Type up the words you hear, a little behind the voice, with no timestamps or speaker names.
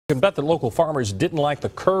I can bet that local farmers didn't like the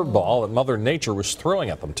curveball that Mother Nature was throwing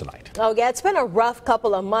at them tonight. Oh, yeah, it's been a rough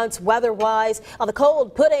couple of months weather-wise. The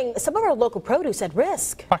cold putting some of our local produce at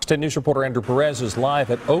risk. Fox 10 News reporter Andrew Perez is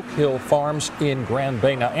live at Oak Hill Farms in Grand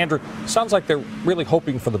Bay. Now, Andrew, sounds like they're really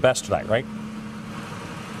hoping for the best tonight, right?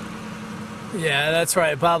 Yeah, that's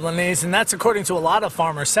right, Bob Lanise, and that's according to a lot of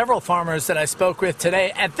farmers, several farmers that I spoke with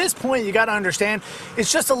today. At this point, you got to understand,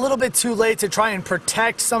 it's just a little bit too late to try and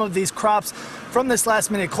protect some of these crops from this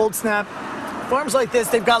last-minute cold snap. Farms like this,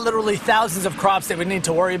 they've got literally thousands of crops they would need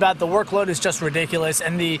to worry about. The workload is just ridiculous,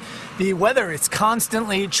 and the weather is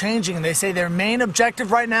constantly changing. They say their main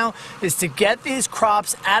objective right now is to get these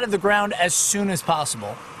crops out of the ground as soon as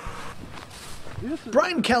possible.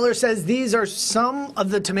 Brian Keller says these are some of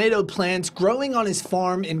the tomato plants growing on his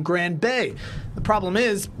farm in Grand Bay. The problem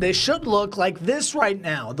is they should look like this right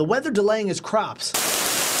now. The weather delaying his crops.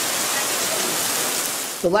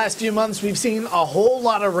 The last few months we've seen a whole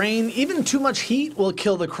lot of rain. Even too much heat will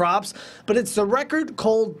kill the crops, but it's the record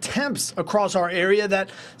cold temps across our area that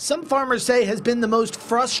some farmers say has been the most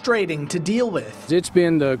frustrating to deal with. It's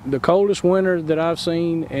been the coldest winter that I've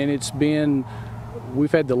seen, and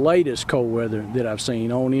we've had the latest cold weather that I've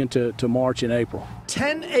seen on into March and April.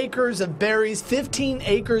 10 acres of berries, 15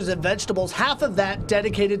 acres of vegetables, half of that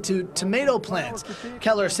dedicated to tomato plants.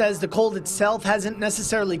 Keller says the cold itself hasn't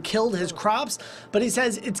necessarily killed his crops, but he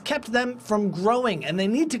says it's kept them from growing and they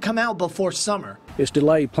need to come out before summer. It's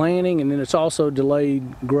delayed planting, and then it's also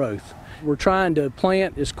delayed growth. We're trying to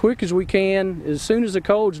plant as quick as we can, as soon as the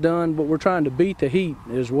cold's done, but we're trying to beat the heat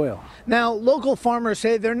as well. Now, local farmers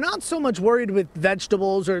say they're not so much worried with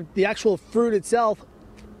vegetables or the actual fruit itself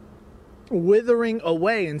withering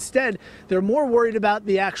away. Instead, they're more worried about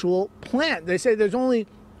the actual plant. They say there's only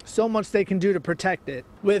so much they can do to protect it.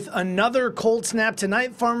 With another cold snap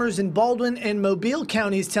tonight, farmers in Baldwin and Mobile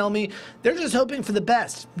counties tell me they're just hoping for the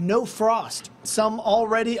best. No frost. Some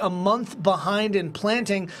already a month behind in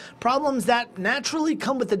planting, problems that naturally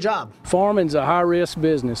come with the job. Farming's a high-risk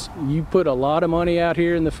business. You put a lot of money out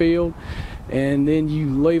here in the field, and then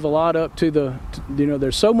you leave a lot up to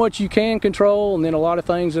there's so much you can control, and then a lot of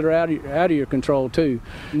things that are out of your control too.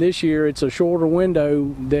 And this year it's a shorter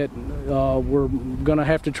window that we're going to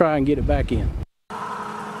have to try and get it back in.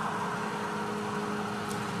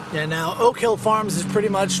 Yeah, now Oak Hill Farms is pretty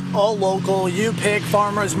much all local. You pick,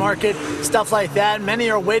 farmers market, stuff like that. Many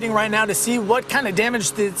are waiting right now to see what kind of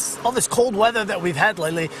damage all this cold weather that we've had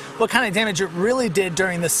lately, what kind of damage it really did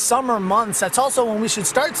during the summer months. That's also when we should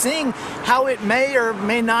start seeing how it may or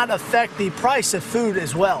may not affect the price of food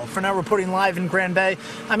as well. For now, reporting live in Grand Bay,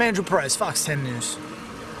 I'm Andrew Perez, Fox 10 News.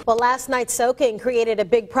 Well, last night's soaking created a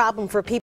big problem for people